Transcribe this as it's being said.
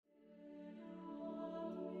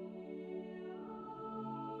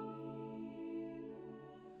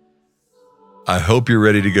I hope you're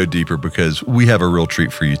ready to go deeper because we have a real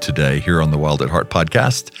treat for you today here on the Wild at Heart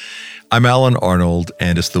podcast. I'm Alan Arnold,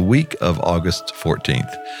 and it's the week of August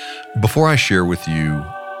 14th. Before I share with you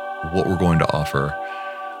what we're going to offer,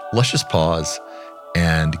 let's just pause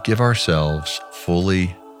and give ourselves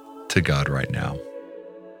fully to God right now.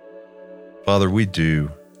 Father,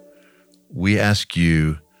 we ask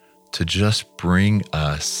you to just bring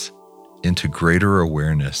us into greater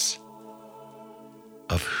awareness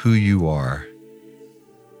of who you are,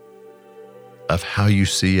 of how you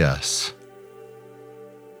see us,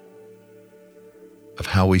 of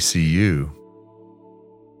how we see you,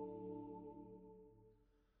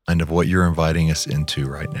 and of what you're inviting us into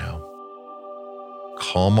right now.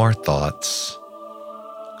 Calm our thoughts,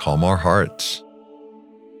 calm our hearts.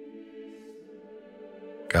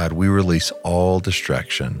 God, we release all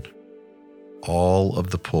distraction, all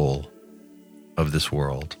of the pull of this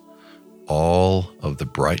world, all of the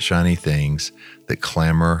bright, shiny things that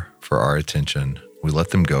clamor for our attention. We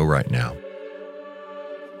let them go right now.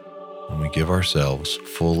 And we give ourselves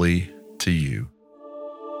fully to you.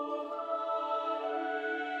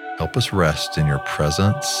 Help us rest in your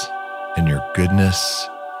presence, in your goodness,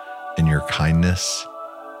 in your kindness,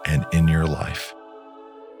 and in your life.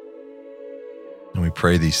 And we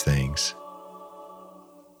pray these things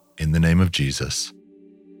in the name of Jesus.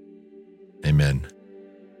 Amen.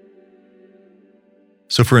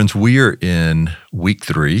 So friends, we are in week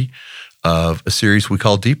 3 of a series we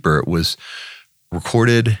call Deeper. It was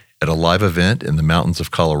recorded at a live event in the mountains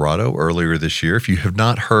of Colorado earlier this year. If you have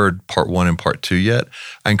not heard part 1 and part 2 yet,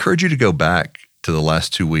 I encourage you to go back to the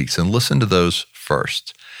last 2 weeks and listen to those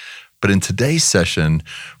first. But in today's session,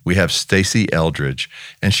 we have Stasi Eldredge,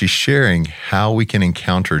 and she's sharing how we can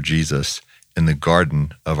encounter Jesus in the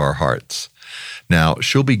garden of our hearts. Now,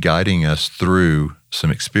 she'll be guiding us through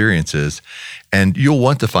some experiences, and you'll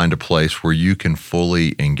want to find a place where you can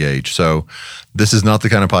fully engage. So this is not the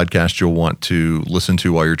kind of podcast you'll want to listen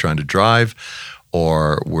to while you're trying to drive,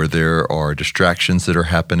 or where there are distractions that are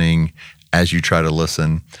happening as you try to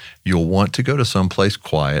listen. You'll want to go to some place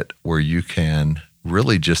quiet where you can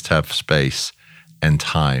really just have space and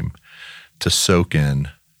time to soak in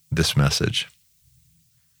this message.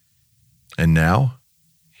 And now,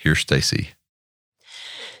 here's Stasi.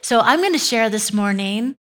 So I'm going to share this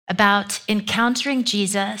morning about encountering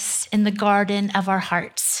Jesus in the garden of our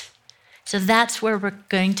hearts. So that's where we're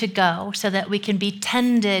going to go so that we can be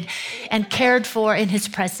tended and cared for in his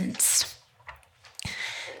presence.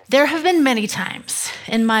 There have been many times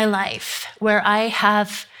in my life where I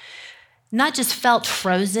have not just felt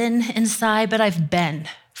frozen inside, but I've been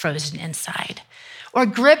frozen inside, or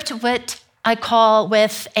gripped what I call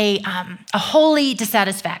with a holy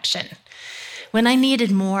dissatisfaction, when I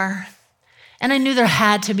needed more, and I knew there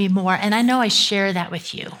had to be more, and I know I share that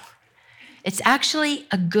with you. It's actually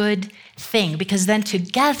a good thing, because then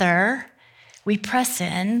together we press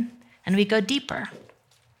in and we go deeper.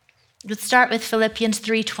 Let's start with Philippians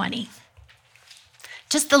 3:20.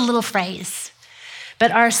 Just a little phrase.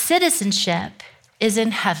 But our citizenship is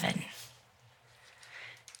in heaven.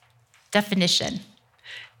 Definition.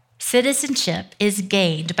 Citizenship is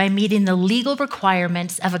gained by meeting the legal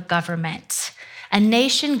requirements of a government. A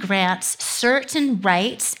nation grants certain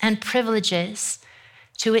rights and privileges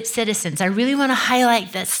to its citizens. I really want to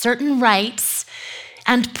highlight this. Certain rights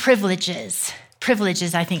and privileges.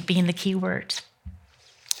 Privileges, I think, being the key word.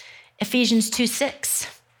 Ephesians 2:6.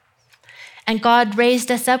 And God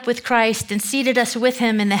raised us up with Christ and seated us with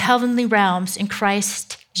him in the heavenly realms in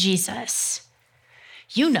Christ Jesus.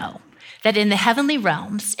 You know that in the heavenly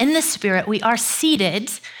realms, in the Spirit, we are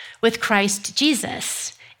seated with Christ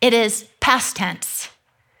Jesus. It is past tense.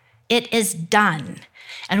 It is done.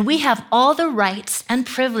 And we have all the rights and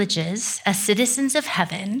privileges as citizens of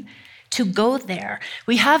heaven to go there.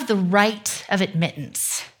 We have the right of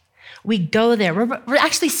admittance. We go there. We're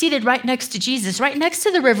actually seated right next to Jesus, right next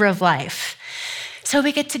to the river of life. So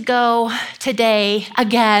we get to go today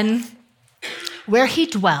again where he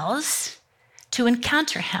dwells to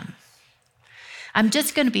encounter him. I'm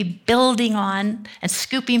just going to be building on and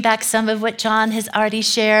scooping back some of what John has already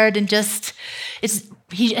shared, and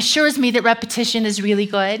he assures me that repetition is really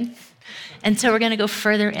good. And so we're going to go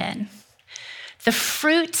further in. The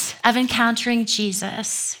fruit of encountering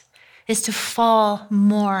Jesus is to fall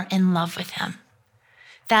more in love with him.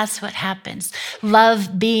 That's what happens.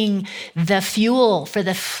 Love being the fuel for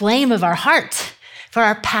the flame of our heart, for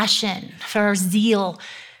our passion, for our zeal,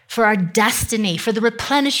 for our destiny, for the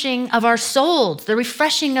replenishing of our souls, the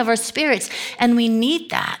refreshing of our spirits. And we need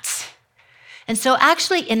that. And so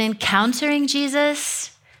actually in encountering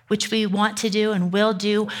Jesus, which we want to do and will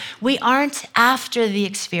do, we aren't after the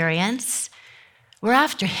experience. We're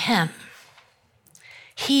after him.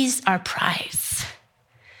 He's our prize.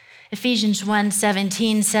 Ephesians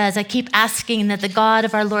 1:17 says, I keep asking that the God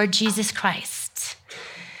of our Lord Jesus Christ,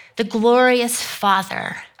 the glorious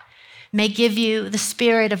Father, may give you the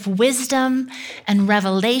spirit of wisdom and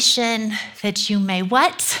revelation that you may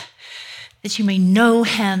what? That you may know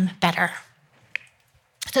him better.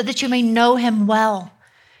 So that you may know him well.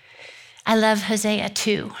 I love Hosea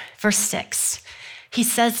 2, verse 6. He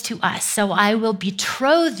says to us, so I will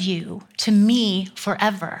betroth you to me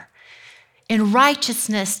forever. In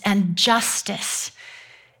righteousness and justice,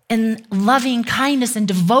 in loving kindness and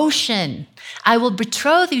devotion, I will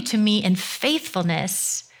betroth you to me in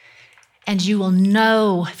faithfulness, and you will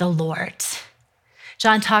know the Lord.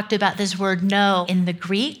 John talked about this word know in the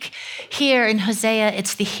Greek. Here in Hosea,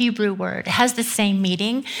 it's the Hebrew word. It has the same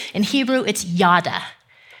meaning. In Hebrew, it's yada,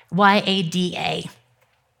 Y-A-D-A.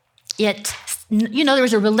 There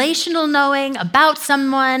was a relational knowing about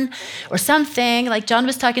someone or something, like John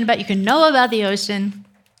was talking about. You can know about the ocean,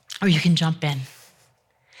 or you can jump in.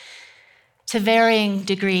 To varying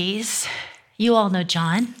degrees, you all know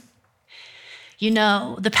John. You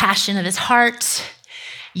know the passion of his heart.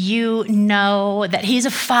 You know that he's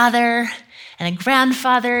a father and a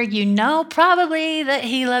grandfather. You know probably that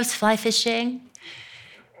he loves fly fishing,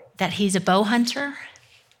 that he's a bow hunter.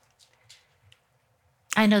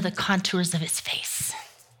 I know the contours of his face.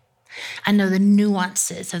 I know the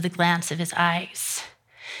nuances of the glance of his eyes.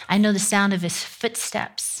 I know the sound of his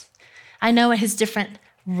footsteps. I know what his different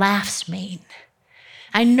laughs mean.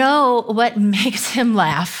 I know what makes him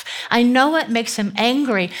laugh. I know what makes him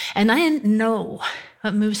angry. And I know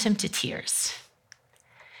what moves him to tears.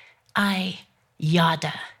 I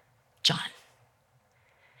yada John.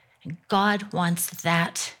 And God wants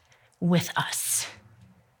that with us.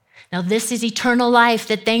 Now, this is eternal life,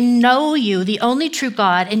 that they know you, the only true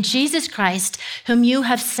God, and Jesus Christ, whom you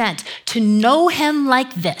have sent. To know him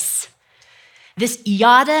like this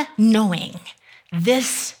yada knowing,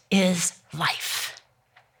 this is life.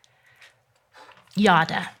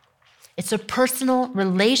 Yada. It's a personal,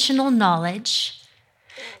 relational knowledge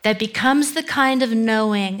that becomes the kind of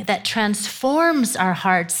knowing that transforms our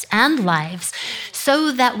hearts and lives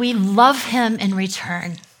so that we love him in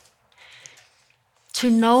return. To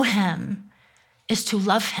know him is to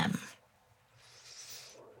love him.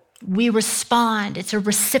 We respond. It's a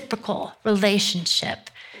reciprocal relationship.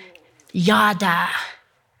 Yada.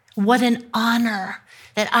 What an honor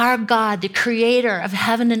that our God, the creator of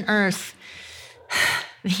heaven and earth,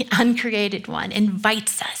 the uncreated one,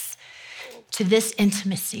 invites us to this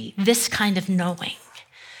intimacy, this kind of knowing.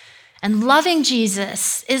 And loving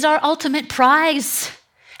Jesus is our ultimate prize.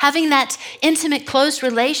 Having that intimate, close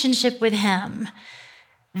relationship with him.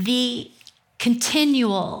 The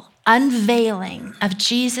continual unveiling of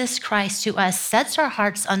Jesus Christ to us sets our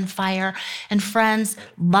hearts on fire. And friends,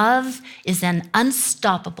 love is an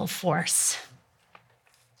unstoppable force.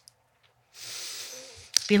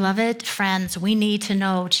 Beloved friends, we need to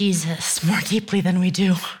know Jesus more deeply than we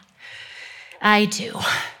do. I do.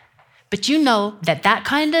 But you know that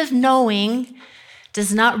kind of knowing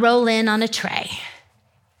does not roll in on a tray.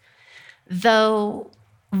 Though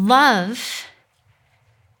love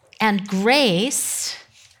and grace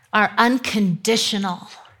are unconditional,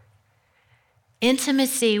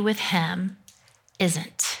 intimacy with him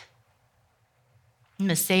isn't. I'm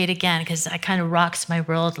going to say it again because it kind of rocks my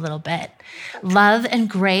world a little bit. Love and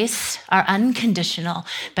grace are unconditional,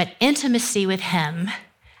 but intimacy with him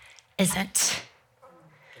isn't.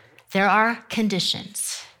 There are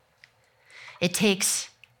conditions. It takes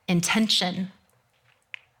intention.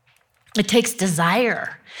 It takes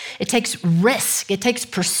desire. It takes risk. It takes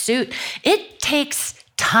pursuit. It takes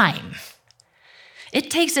time. It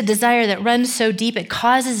takes a desire that runs so deep it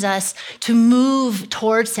causes us to move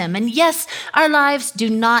towards him. And yes, our lives do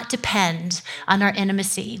not depend on our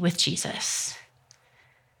intimacy with Jesus,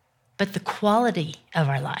 but the quality of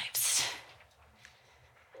our lives,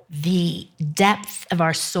 the depth of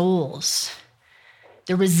our souls,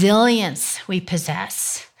 the resilience we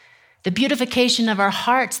possess, the beautification of our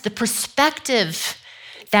hearts, the perspective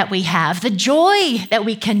that we have, the joy that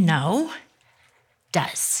we can know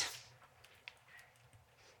does.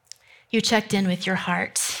 You checked in with your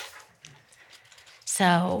heart.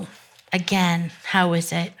 So again, how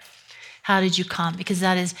is it? How did you come? Because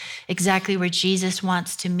that is exactly where Jesus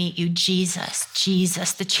wants to meet you. Jesus,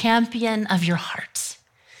 the champion of your heart.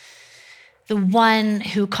 The one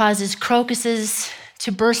who causes crocuses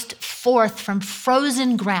to burst forth from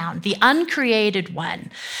frozen ground, the uncreated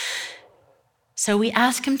one. So we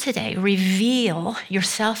ask him today, reveal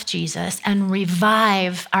yourself, Jesus, and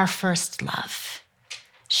revive our first love.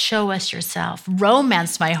 Show us yourself.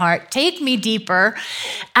 Romance my heart. Take me deeper.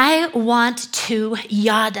 I want to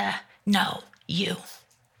yada know you.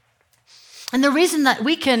 And the reason that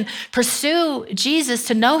we can pursue Jesus,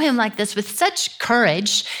 to know him like this with such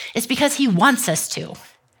courage, is because he wants us to.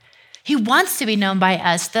 He wants to be known by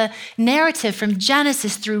us. The narrative from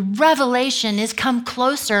Genesis through Revelation is come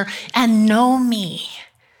closer and know me.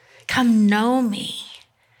 Come know me.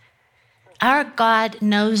 Our God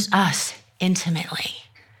knows us intimately.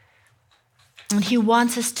 And he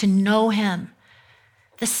wants us to know him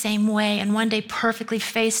the same way, and one day perfectly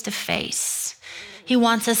face to face. He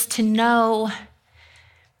wants us to know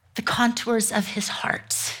the contours of his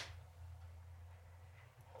heart,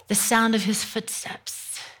 the sound of his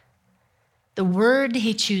footsteps, the word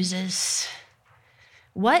he chooses,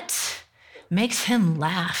 what makes him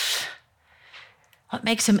laugh, what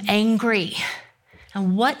makes him angry,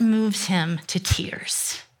 and what moves him to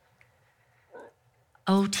tears.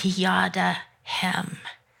 Oh, to yada him,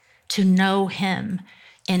 to know him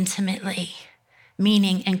intimately,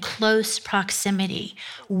 meaning in close proximity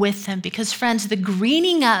with him. Because friends, the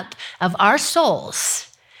greening up of our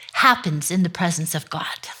souls happens in the presence of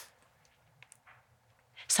God.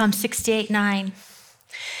 Psalm 68:9.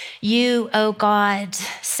 You, O God,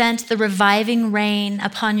 sent the reviving rain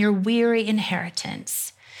upon your weary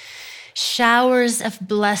inheritance, showers of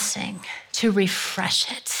blessing to refresh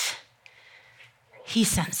it. He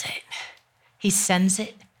sends it. He sends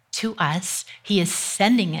it to us. He is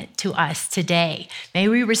sending it to us today. May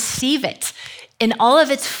we receive it in all of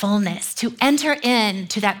its fullness, to enter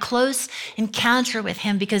into that close encounter with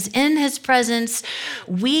him, because in his presence,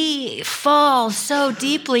 we fall so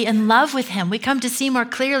deeply in love with him. We come to see more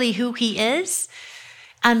clearly who he is,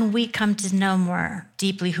 and we come to know more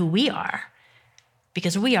deeply who we are,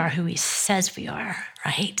 because we are who he says we are,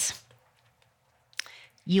 right?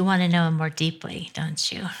 You want to know him more deeply,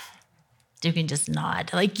 don't you? You can just nod,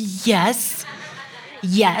 like, yes,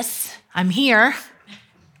 I'm here.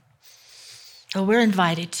 But we're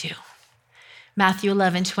invited to. Matthew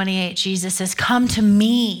 11:28, Jesus says, come to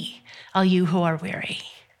me, all you who are weary.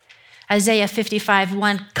 Isaiah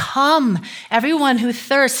 55:1, come, everyone who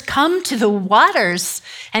thirsts, come to the waters.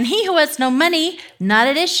 And he who has no money, not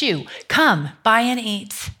at issue. Come, buy and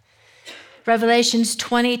eat. Revelations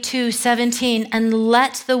 22:17, and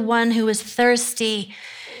let the one who is thirsty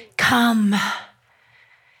come.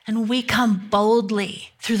 And we come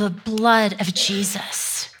boldly through the blood of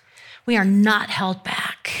Jesus. We are not held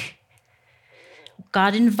back.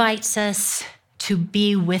 God invites us to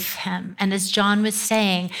be with him. And as John was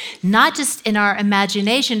saying, not just in our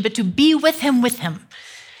imagination, but to be with him,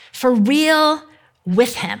 for real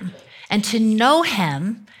with him, and to know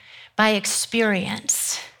him by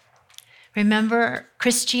experience. Remember,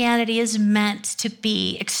 Christianity is meant to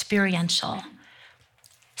be experiential,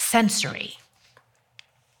 sensory.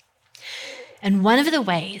 And one of the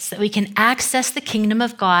ways that we can access the kingdom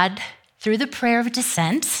of God through the prayer of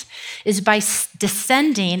descent is by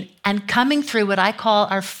descending and coming through what I call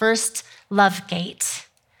our first love gate.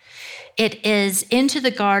 It is into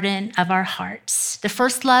the garden of our hearts. The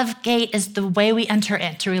first love gate is the way we enter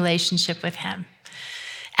into relationship with him.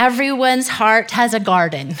 Everyone's heart has a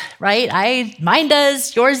garden, right? Mine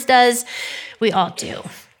does, yours does, we all do.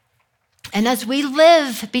 And as we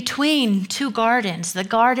live between two gardens, the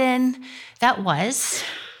garden that was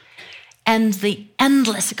and the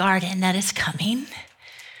endless garden that is coming,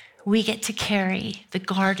 we get to carry the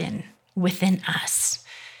garden within us.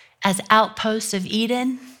 As outposts of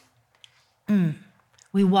Eden,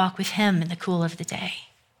 we walk with him in the cool of the day.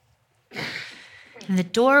 And the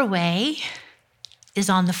doorway is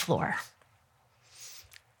on the floor,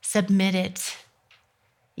 submitted,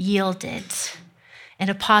 yielded, in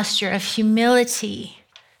a posture of humility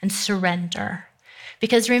and surrender.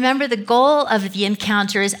 Because remember, the goal of the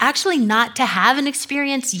encounter is actually not to have an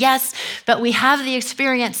experience, yes, but we have the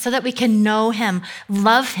experience so that we can know him,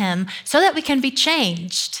 love him, so that we can be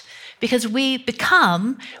changed, because we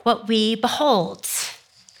become what we behold.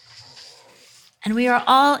 And we are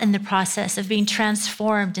all in the process of being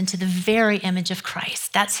transformed into the very image of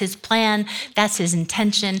Christ. That's his plan, that's his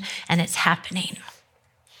intention, and it's happening.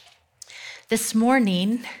 This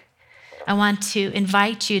morning, I want to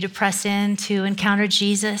invite you to press in to encounter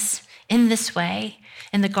Jesus in this way,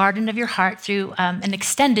 in the garden of your heart, through an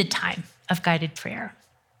extended time of guided prayer.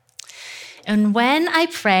 And when I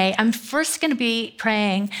pray, I'm first going to be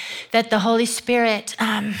praying that the Holy Spirit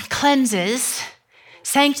cleanses,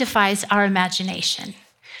 sanctifies our imagination.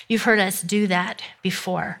 You've heard us do that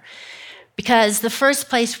before. Because the first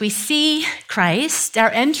place we see Christ, our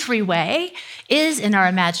entryway, is in our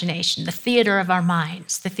imagination, the theater of our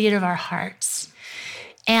minds, the theater of our hearts.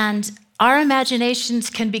 And our imaginations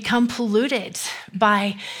can become polluted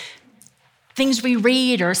by things we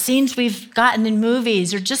read or scenes we've gotten in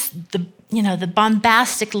movies or just the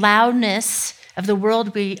bombastic loudness of the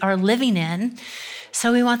world we are living in.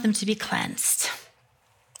 So we want them to be cleansed.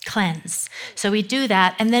 So we do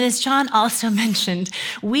that. And then as John also mentioned,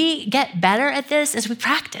 we get better at this as we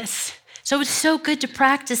practice. So it's so good to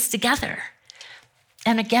practice together.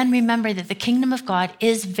 And again, remember that the kingdom of God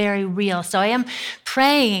is very real. So I am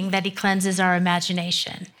praying that he cleanses our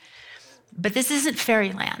imagination. But this isn't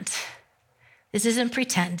fairyland. This isn't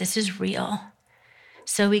pretend. This is real.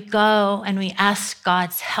 So we go and we ask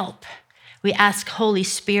God's help. We ask Holy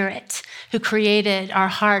Spirit, who created our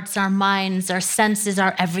hearts, our minds, our senses,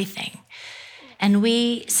 our everything. And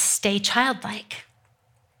we stay childlike,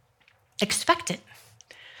 expectant,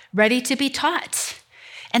 ready to be taught.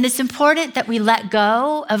 And it's important that we let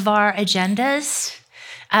go of our agendas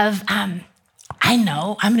of, I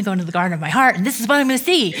know, I'm going to go into the garden of my heart, and this is what I'm going to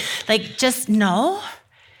see.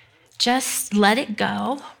 Just let it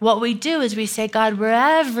go. What we do is we say, God,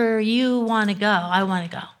 wherever you want to go, I want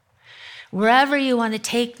to go. Wherever you want to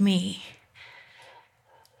take me,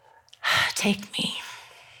 take me.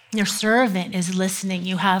 Your servant is listening.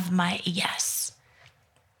 You have my yes.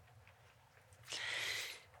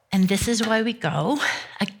 And this is why we go,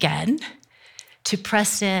 again, to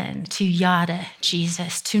press in, to yada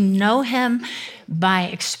Jesus, to know him by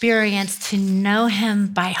experience, to know him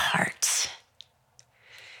by heart.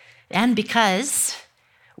 And because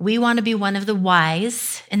we want to be one of the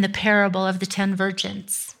wise in the parable of the 10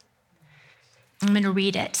 virgins. I'm going to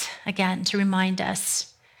read it again to remind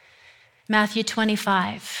us. Matthew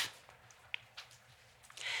 25.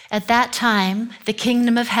 At that time, the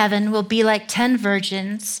kingdom of heaven will be like 10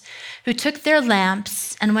 virgins who took their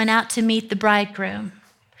lamps and went out to meet the bridegroom.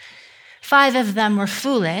 5 of them were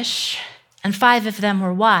foolish, and 5 of them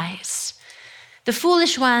were wise. The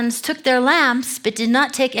foolish ones took their lamps, but did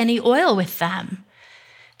not take any oil with them.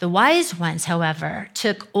 The wise ones, however,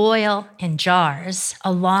 took oil in jars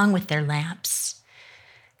along with their lamps.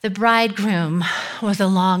 The bridegroom was a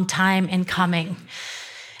long time in coming,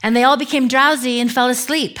 and they all became drowsy and fell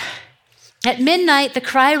asleep. At midnight, the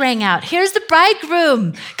cry rang out, "Here's the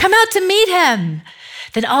bridegroom! Come out to meet him!"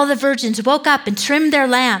 Then all the virgins woke up and trimmed their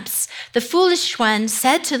lamps. The foolish ones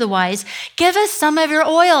said to the wise, "Give us some of your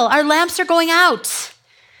oil. Our lamps are going out."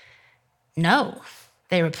 "No,"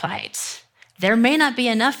 they replied. "There may not be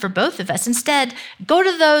enough for both of us. Instead, go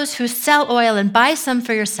to those who sell oil and buy some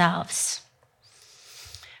for yourselves."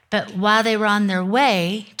 But while they were on their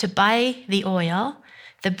way to buy the oil,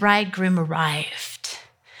 the bridegroom arrived.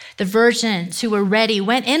 The virgins who were ready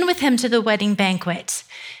went in with him to the wedding banquet,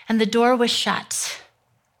 and the door was shut.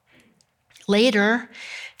 Later,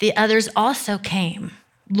 the others also came.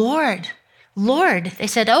 "Lord, Lord," they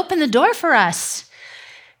said, "open the door for us."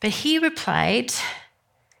 But he replied,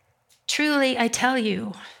 "Truly, I tell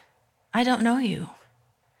you, I don't know you."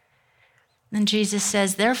 And Jesus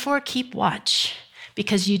says, "Therefore keep watch,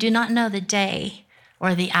 because you do not know the day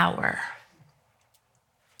or the hour."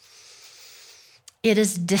 It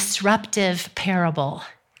is a disruptive parable,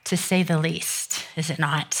 to say the least, is it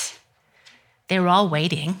not? They were all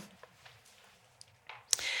waiting.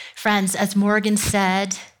 Friends, as Morgan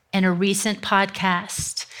said in a recent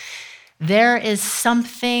podcast, there is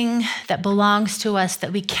something that belongs to us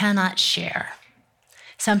that we cannot share,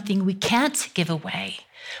 something we can't give away,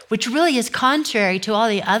 which really is contrary to all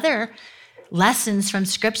the other lessons from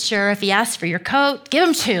Scripture. If he asks for your coat, give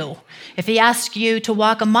him 2. If he asks you to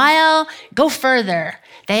walk a mile, go further.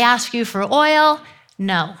 They ask you for oil,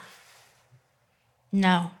 no.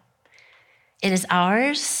 It is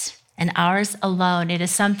ours and ours alone. It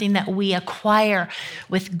is something that we acquire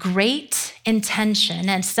with great intention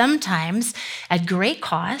and sometimes at great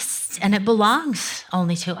cost, and it belongs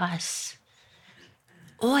only to us.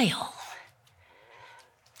 Oil.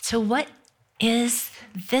 So what is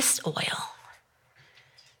this oil?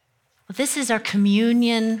 Well, this is our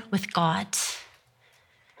communion with God.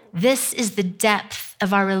 This is the depth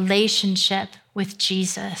of our relationship with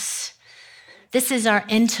Jesus. This is our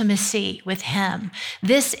intimacy with him.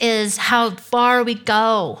 This is how far we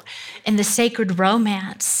go in the sacred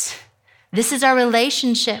romance. This is our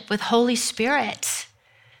relationship with Holy Spirit.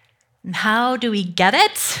 And how do we get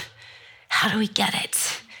it?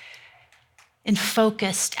 In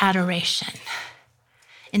focused adoration,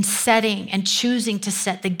 in setting and choosing to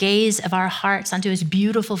set the gaze of our hearts onto his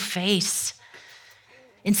beautiful face,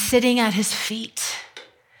 in sitting at his feet,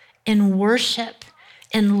 in worship,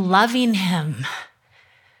 in loving him,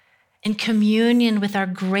 in communion with our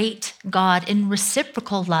great God, in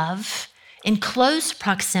reciprocal love, in close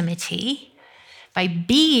proximity, by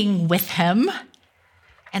being with him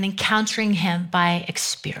and encountering him by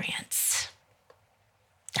experience.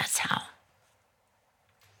 That's how.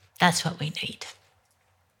 That's what we need.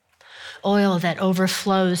 Oil that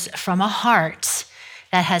overflows from a heart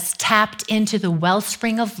that has tapped into the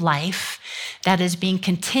wellspring of life that is being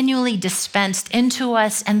continually dispensed into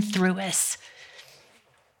us and through us.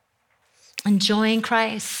 Enjoying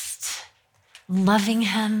Christ, loving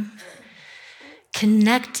him,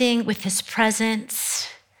 connecting with his presence,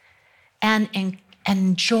 and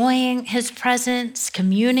enjoying his presence,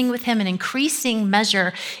 communing with him in increasing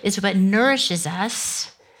measure is what nourishes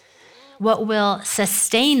us, what will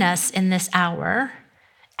sustain us in this hour,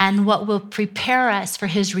 and what will prepare us for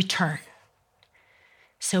his return.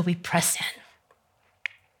 So we press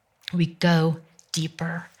in. We go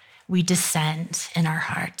deeper. We descend in our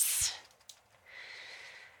hearts.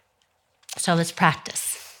 So let's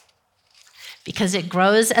practice. Because it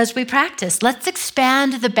grows as we practice. Let's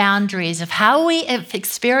expand the boundaries of how we have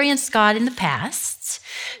experienced God in the past.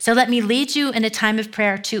 So let me lead you in a time of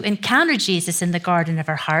prayer to encounter Jesus in the garden of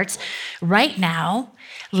our hearts right now,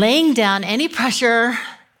 laying down any pressure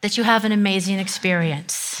that you have an amazing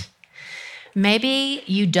experience. Maybe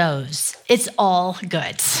you doze. It's all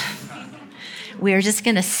good. We're just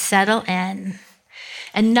going to settle in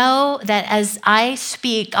and know that as I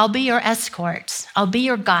speak, I'll be your escort. I'll be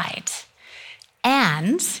your guide.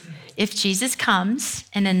 And if Jesus comes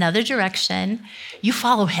in another direction, you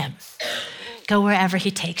follow him. Go wherever he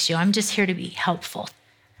takes you. I'm just here to be helpful.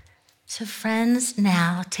 So friends,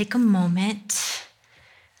 now take a moment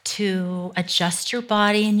to adjust your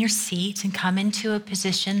body in your seat and come into a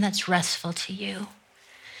position that's restful to you.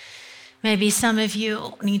 Maybe some of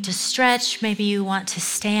you need to stretch. Maybe you want to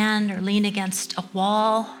stand or lean against a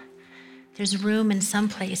wall. There's room in some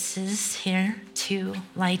places here to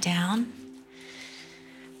lie down.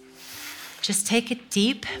 Just take a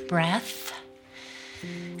deep breath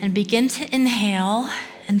and begin to inhale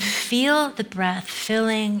and feel the breath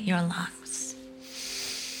filling your lungs.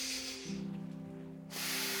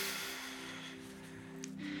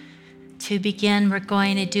 To begin, we're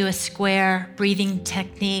going to do a square breathing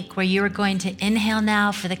technique where you're going to inhale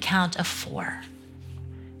now for the count of 4.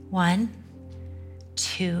 1,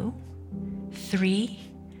 2, 3,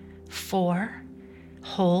 4.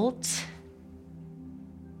 Hold.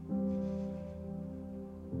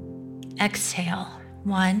 Exhale.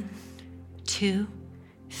 1, 2,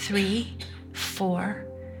 3, 4.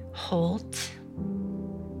 Hold.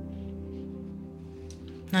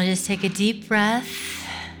 Now just take a deep breath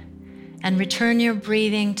and return your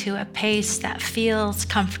breathing to a pace that feels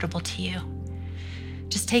comfortable to you.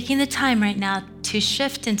 Just taking the time right now to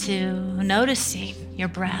shift into noticing your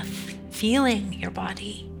breath, feeling your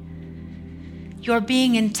body. You're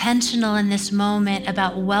being intentional in this moment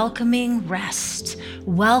about welcoming rest,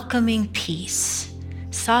 welcoming peace,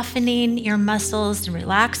 softening your muscles and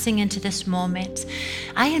relaxing into this moment.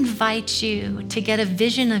 I invite you to get a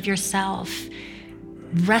vision of yourself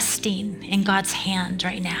resting in God's hand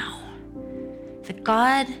right now. The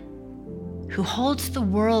God who holds the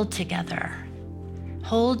world together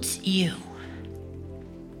holds you.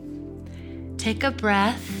 Take a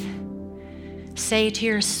breath. Say to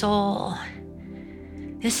your soul,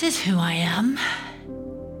 this is who I am.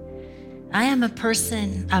 I am a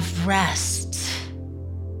person of rest.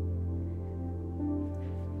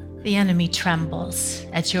 The enemy trembles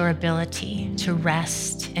at your ability to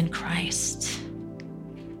rest in Christ.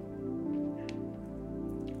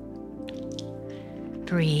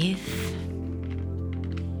 Breathe.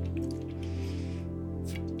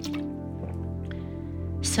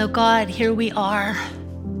 So God, here we are,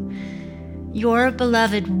 your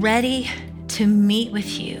beloved, ready to meet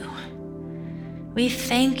with you. We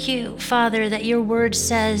thank you, Father, that your word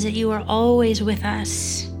says that you are always with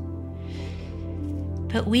us.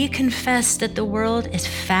 But we confess that the world is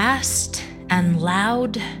fast and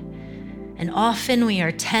loud, and often we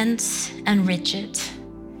are tense and rigid.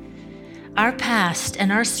 Our past and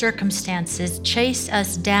our circumstances chase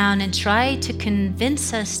us down and try to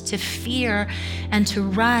convince us to fear and to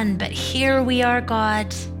run. But here we are,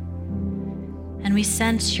 God, and we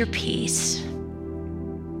sense your peace.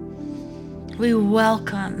 We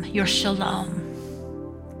welcome your shalom.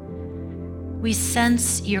 We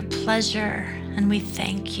sense your pleasure, and we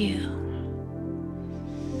thank you.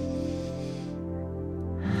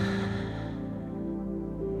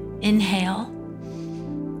 Inhale,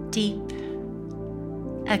 deep.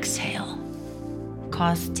 Exhale,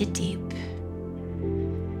 cause to deep.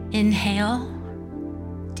 Inhale,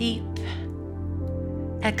 deep.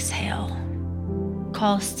 Exhale,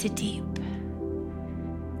 calls to deep.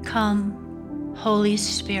 Come, Holy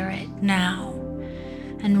Spirit, now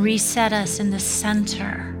and reset us in the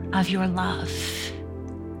center of your love.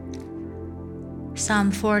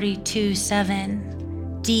 Psalm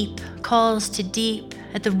 42:7, deep calls to deep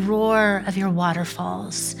at the roar of your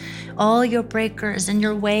waterfalls. All your breakers and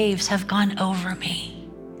your waves have gone over me.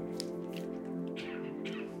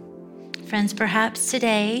 Friends, perhaps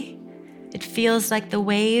today it feels like the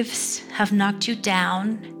waves have knocked you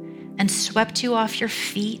down and swept you off your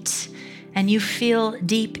feet, and you feel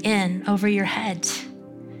deep in over your head.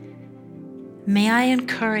 May I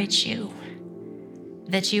encourage you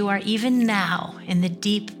that you are even now in the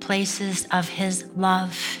deep places of His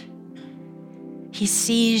love. He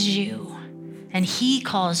sees you and He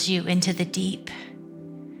calls you into the deep.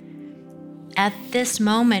 At this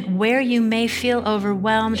moment, where you may feel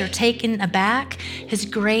overwhelmed or taken aback, His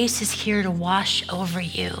grace is here to wash over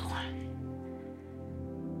you.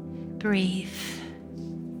 Breathe.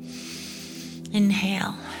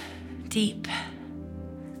 Inhale, deep.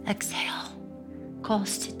 Exhale,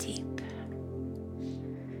 calls to deep.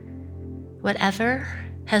 Whatever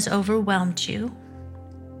has overwhelmed you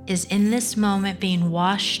is in this moment being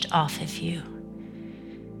washed off of you.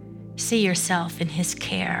 See yourself in His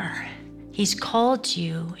care. He's called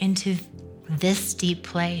you into this deep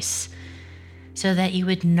place so that you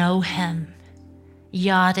would know Him,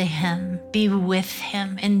 yaw to Him, be with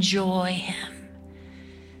Him, enjoy Him.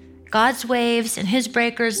 God's waves and His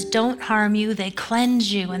breakers don't harm you. They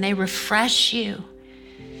cleanse you and they refresh you.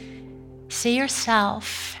 See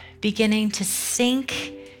yourself beginning to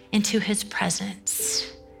sink into His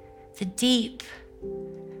presence. The deep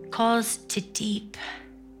calls to deep.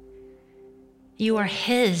 You are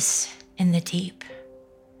His in the deep.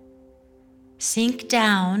 Sink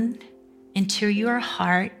down into your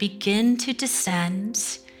heart. Begin to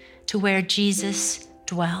descend to where Jesus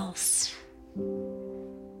dwells.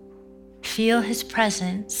 Feel His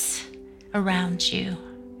presence around you.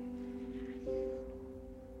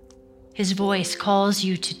 His voice calls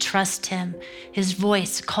you to trust Him. His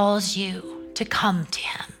voice calls you to come to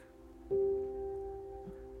Him.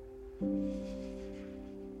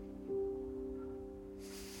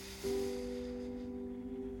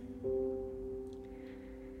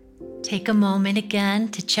 Take a moment again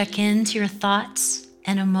to check into your thoughts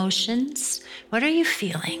and emotions. What are you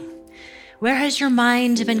feeling? Where has your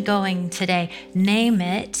mind been going today? Name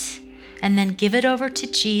it and then give it over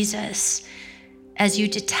to Jesus as you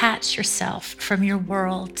detach yourself from your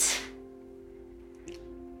world.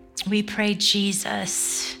 We pray,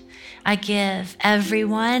 Jesus, I give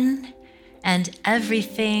everyone and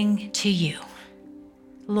everything to you.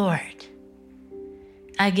 Lord,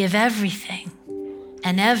 I give everything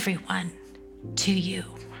and everyone to you.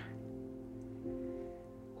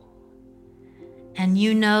 And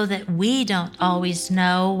you know that we don't always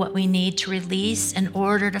know what we need to release in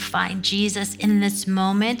order to find Jesus in this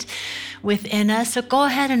moment within us. So go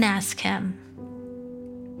ahead and ask Him,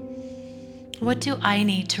 what do I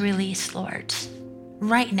need to release, Lord?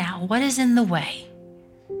 Right now, what is in the way?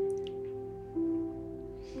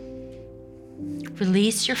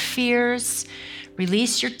 Release your fears,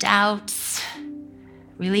 release your doubts,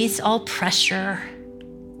 release all pressure.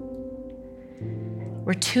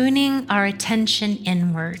 We're tuning our attention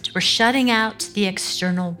inward. We're shutting out the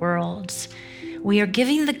external worlds. We are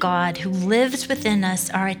giving the God who lives within us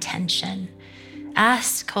our attention.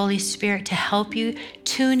 Ask Holy Spirit to help you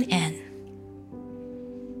tune in.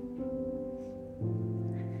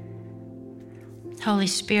 Holy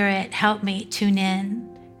Spirit, help me tune in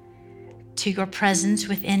to your presence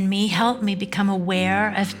within me. Help me become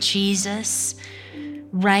aware of Jesus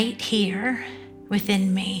right here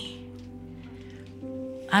within me.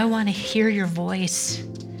 I want to hear your voice.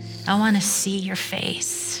 I want to see your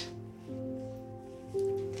face.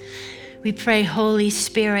 We pray, Holy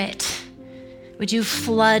Spirit, would you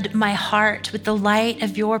flood my heart with the light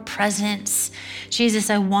of your presence? Jesus,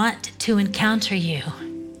 I want to encounter you.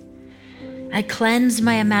 I cleanse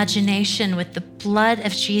my imagination with the blood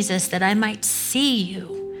of Jesus that I might see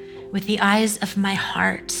you with the eyes of my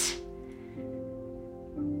heart.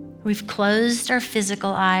 We've closed our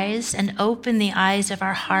physical eyes and opened the eyes of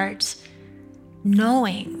our hearts,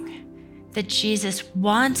 knowing that Jesus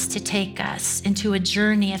wants to take us into a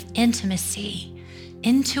journey of intimacy,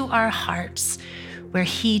 into our hearts where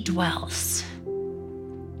He dwells.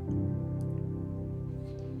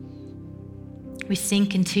 We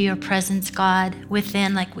sink into your presence, God,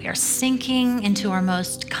 within, like we are sinking into our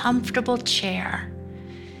most comfortable chair.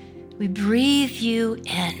 We breathe you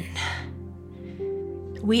in.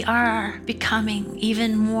 We are becoming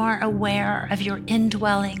even more aware of your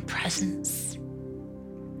indwelling presence.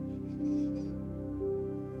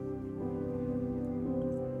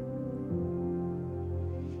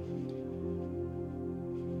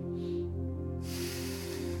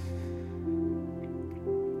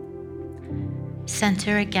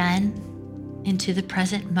 center again into the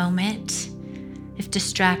present moment. If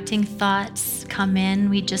distracting thoughts come in,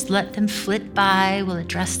 we just let them flit by. We'll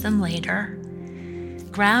address them later.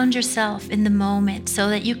 Ground yourself in the moment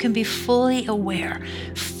so that you can be fully aware,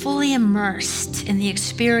 fully immersed in the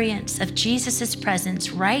experience of Jesus'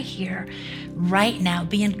 presence right here, right now.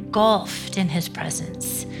 Be engulfed in his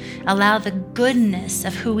presence. Allow the goodness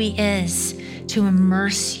of who he is to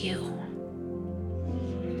immerse you.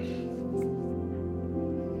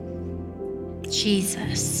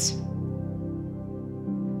 Jesus.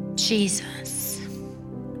 Jesus.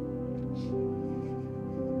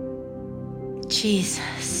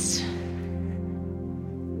 Jesus.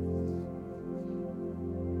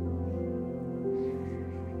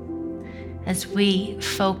 As we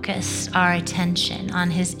focus our attention on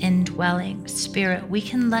his indwelling spirit, we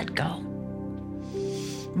can let go.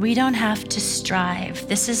 We don't have to strive.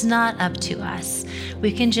 This is not up to us.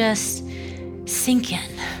 We can just sink in.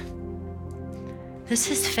 This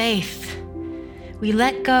is faith. We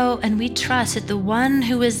let go and we trust that the one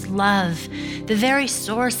who is love, the very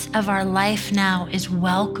source of our life now, is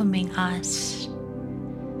welcoming us.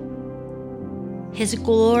 His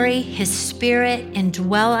glory, his spirit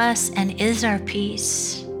indwell us and is our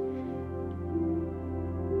peace.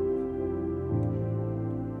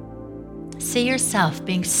 See yourself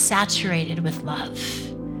being saturated with love.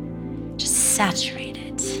 Just saturated.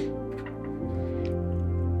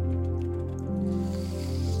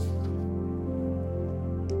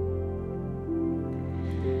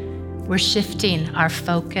 We're shifting our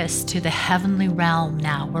focus to the heavenly realm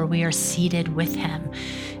now, where we are seated with him.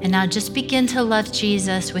 And now just begin to love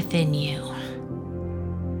Jesus within you.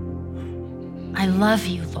 I love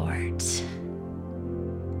you, Lord.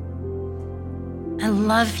 I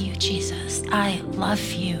love you, Jesus. I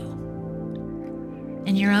love you.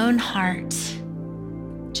 In your own heart,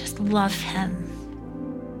 just love him.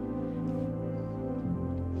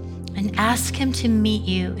 And ask him to meet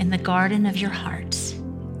you in the garden of your heart.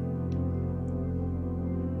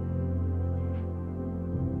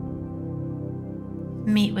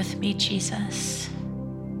 Meet with me, Jesus.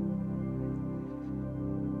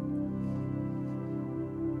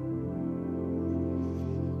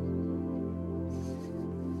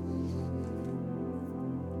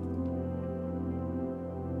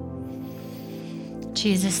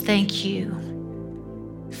 Jesus, thank you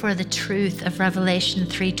for the truth of Revelation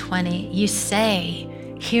 3:20. You say,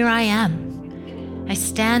 "Here I am. I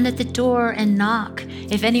stand at the door and knock.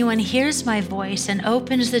 If anyone hears my voice and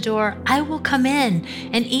opens the door, I will come in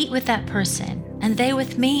and eat with that person and they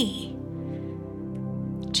with me."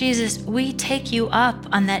 Jesus, we take you up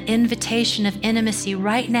on that invitation of intimacy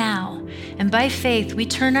right now. And by faith, we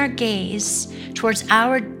turn our gaze towards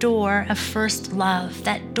our door of first love,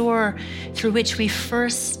 that door through which we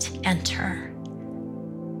first enter.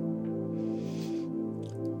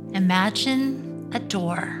 Imagine a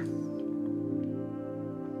door.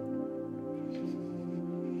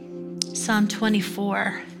 Psalm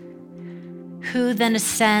 24. Who then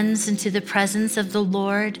ascends into the presence of the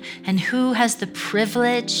Lord, and who has the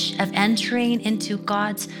privilege of entering into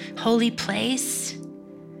God's holy place?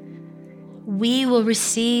 We will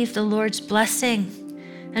receive the Lord's blessing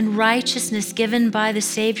and righteousness given by the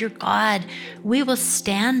Savior God. We will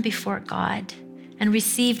stand before God and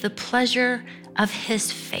receive the pleasure of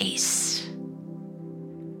his face.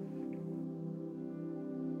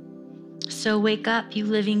 So wake up, you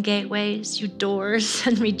living gateways, you doors,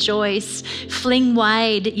 and rejoice. Fling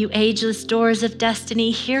wide, you ageless doors of destiny.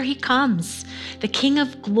 Here he comes. The King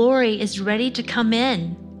of glory is ready to come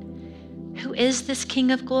in. Who is this King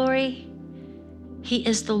of glory? He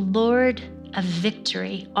is the Lord of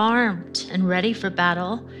victory, armed and ready for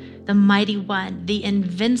battle, the mighty one, the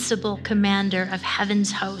invincible commander of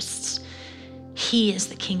heaven's hosts. He is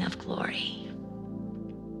the King of glory.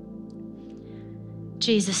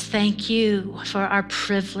 Jesus, thank you for our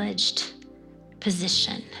privileged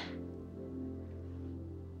position.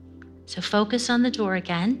 So focus on the door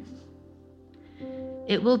again.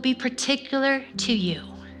 It will be particular to you.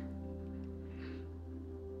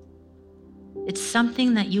 It's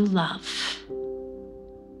something that you love.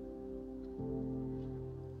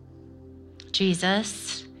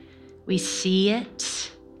 Jesus, we see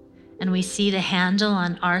it, and we see the handle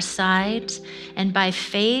on our side, and by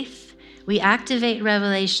faith, we activate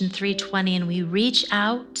Revelation 3:20 and we reach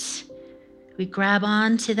out, we grab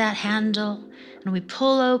onto that handle, and we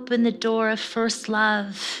pull open the door of first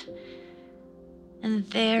love. And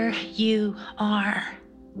there you are,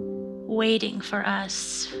 waiting for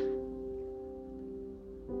us.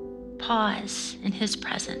 Pause in his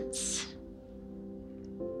presence.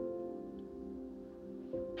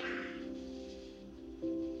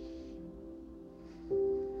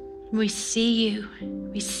 We see you.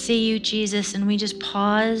 We see you, Jesus, and we just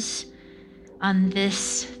pause on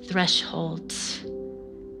this threshold.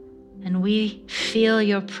 And we feel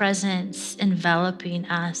your presence enveloping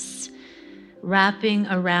us, wrapping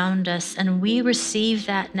around us, and we receive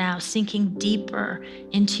that now, sinking deeper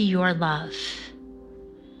into your love.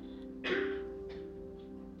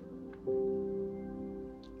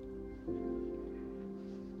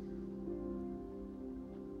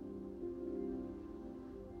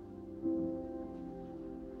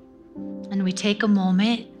 And we take a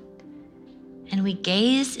moment and we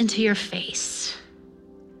gaze into your face.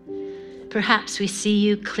 Perhaps we see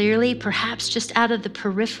you clearly, perhaps just out of the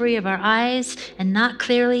periphery of our eyes and not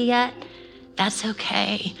clearly yet. That's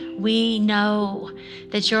okay. We know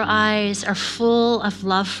that your eyes are full of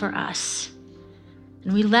love for us.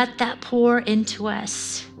 And we let that pour into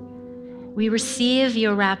us. We receive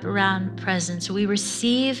your wraparound presence. We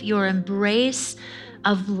receive your embrace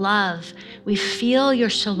of love. We feel your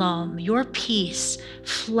shalom, your peace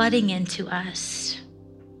flooding into us.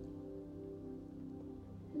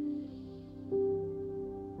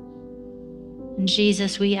 And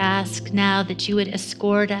Jesus, we ask now that you would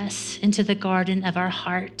escort us into the garden of our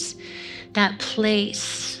hearts, that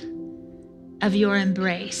place of your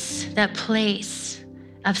embrace, that place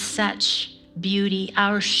of such beauty,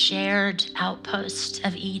 our shared outpost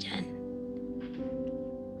of Eden.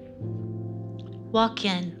 Walk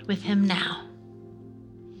in with him now.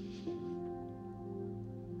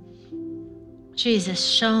 Jesus,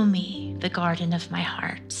 show me the garden of my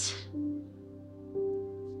heart.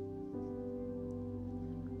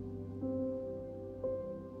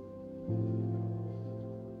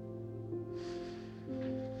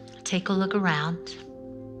 Take a look around.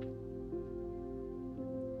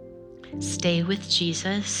 Stay with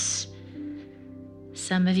Jesus.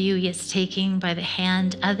 Some of you, he's taking by the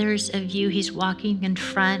hand. Others of you, he's walking in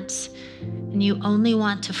front, and you only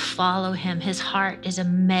want to follow him. His heart is a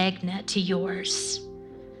magnet to yours.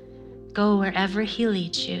 Go wherever he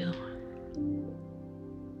leads you.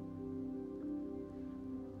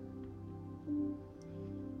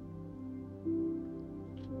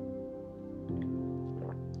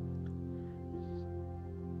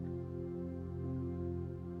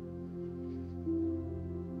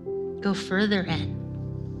 Go further in.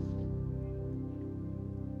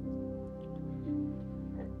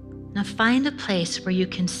 Now find a place where you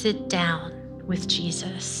can sit down with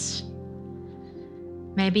Jesus.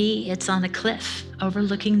 Maybe it's on a cliff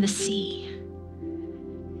overlooking the sea.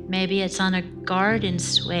 Maybe it's on a garden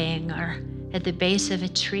swing or at the base of a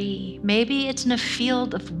tree. Maybe it's in a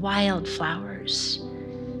field of wildflowers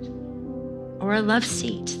or a love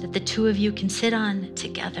seat that the two of you can sit on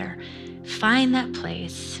together. Find that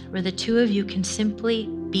place where the two of you can simply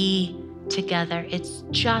be together. It's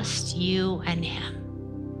just you and him.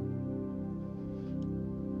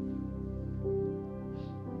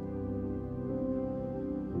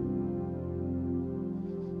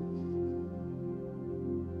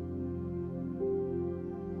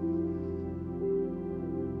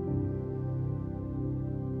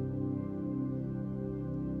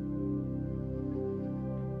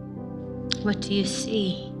 What do you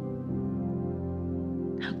see?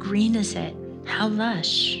 How green is it? How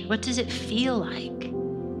lush? What does it feel like?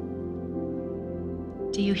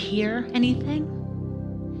 Do you hear anything?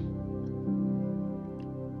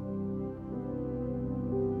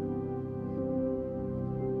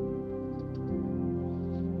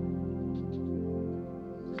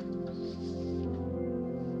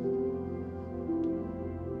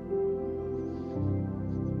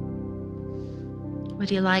 Would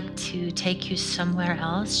he like to take you somewhere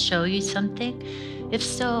else, show you something? If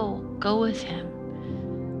so, go with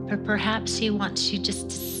him. But perhaps he wants you just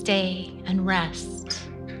to stay and rest.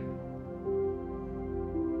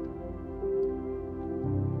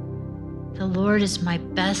 The Lord is my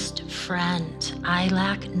best friend. I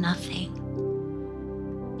lack nothing.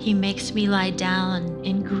 He makes me lie down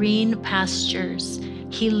in green pastures.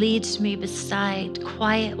 He leads me beside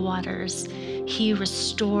quiet waters. He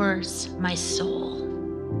restores my soul.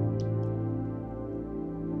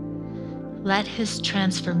 Let his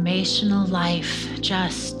transformational life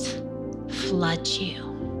just flood you.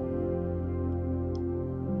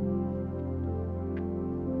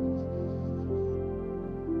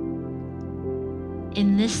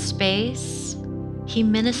 In this space, he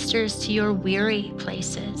ministers to your weary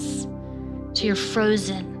places, to your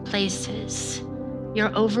frozen places,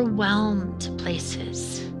 your overwhelmed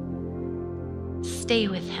places. Stay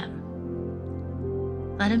with him.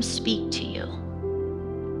 Let him speak to you.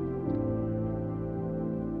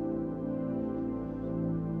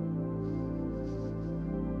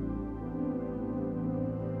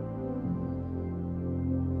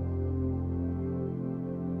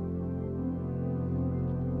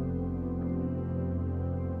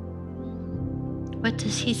 What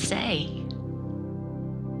does he say?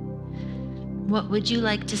 What would you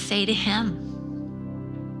like to say to him?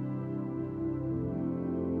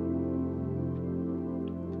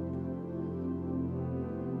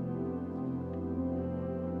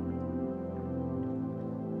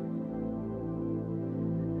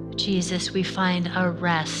 Jesus, we find our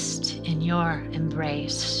rest in your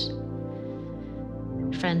embrace.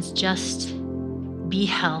 Friends, just be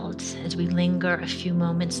held as we linger a few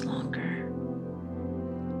moments longer.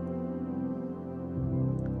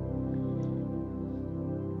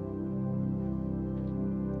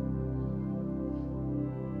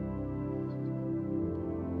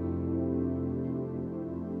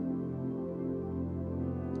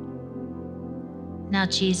 Now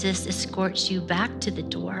Jesus escorts you back to the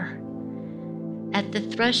door. At the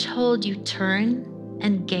threshold, you turn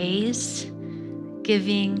and gaze,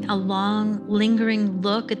 giving a long, lingering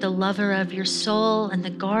look at the lover of your soul and the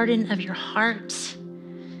garden of your heart.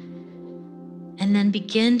 And then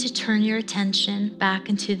begin to turn your attention back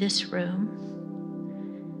into this room.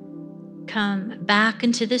 Come back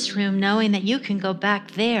into this room knowing that you can go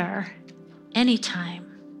back there anytime.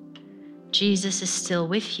 Jesus is still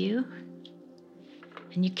with you.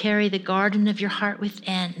 And you carry the garden of your heart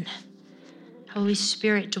within. Holy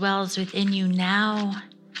Spirit dwells within you now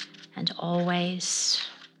and always.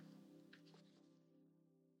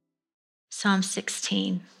 Psalm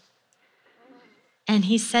 16. And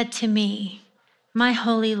he said to me, my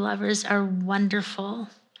holy lovers are wonderful,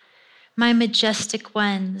 my majestic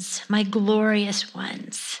ones, my glorious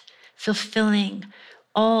ones, fulfilling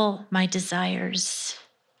all my desires.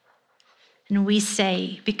 And we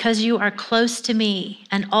say, because you are close to me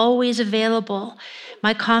and always available,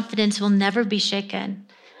 my confidence will never be shaken.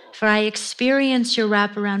 For I experience your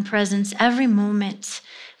wraparound presence every moment.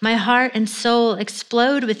 My heart and soul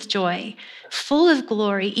explode with joy, full of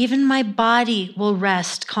glory. Even my body will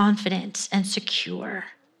rest confident and secure.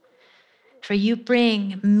 For you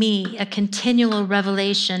bring me a continual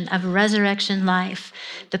revelation of resurrection life,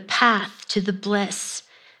 the path to the bliss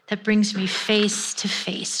that brings me face to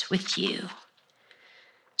face with you.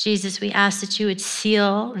 Jesus, we ask that you would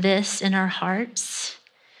seal this in our hearts.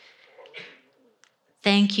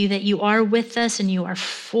 Thank you that you are with us and you are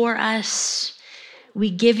for us. We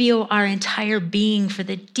give you our entire being for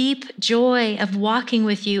the deep joy of walking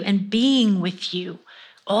with you and being with you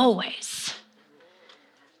always.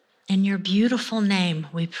 In your beautiful name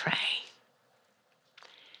we pray.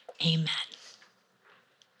 Amen.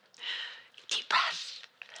 Deep breath.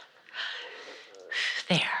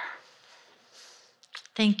 There.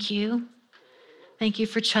 Thank you. Thank you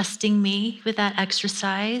for trusting me with that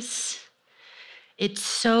exercise. It's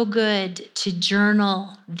so good to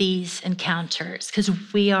journal these encounters because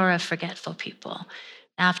we are a forgetful people.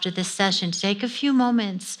 After this session, take a few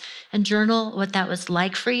moments and journal what that was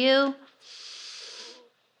like for you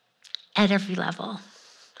at every level,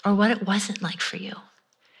 or what it wasn't like for you.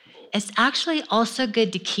 It's actually also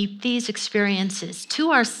good to keep these experiences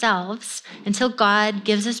to ourselves until God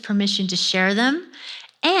gives us permission to share them.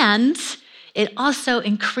 And it also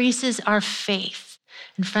increases our faith.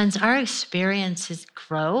 And friends, our experiences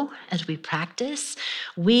grow as we practice.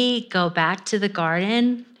 We go back to the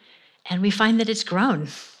garden and we find that it's grown.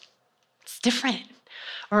 It's different.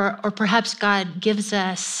 Or perhaps God gives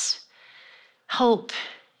us hope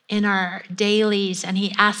in our dailies and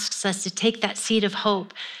he asks us to take that seed of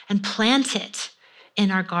hope and plant it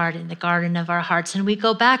in our garden, the garden of our hearts. And we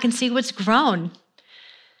go back and see what's grown.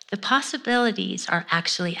 The possibilities are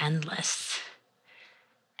actually endless.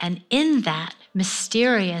 And in that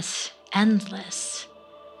mysterious endless,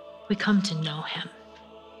 we come to know him.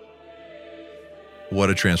 What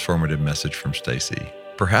a transformative message from Stasi.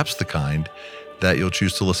 Perhaps the kind that you'll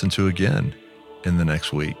choose to listen to again in the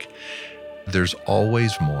next week. There's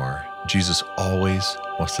always more. Jesus always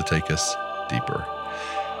wants to take us deeper.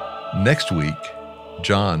 Next week,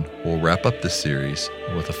 John will wrap up this series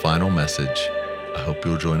with a final message. I hope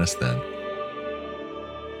you'll join us then.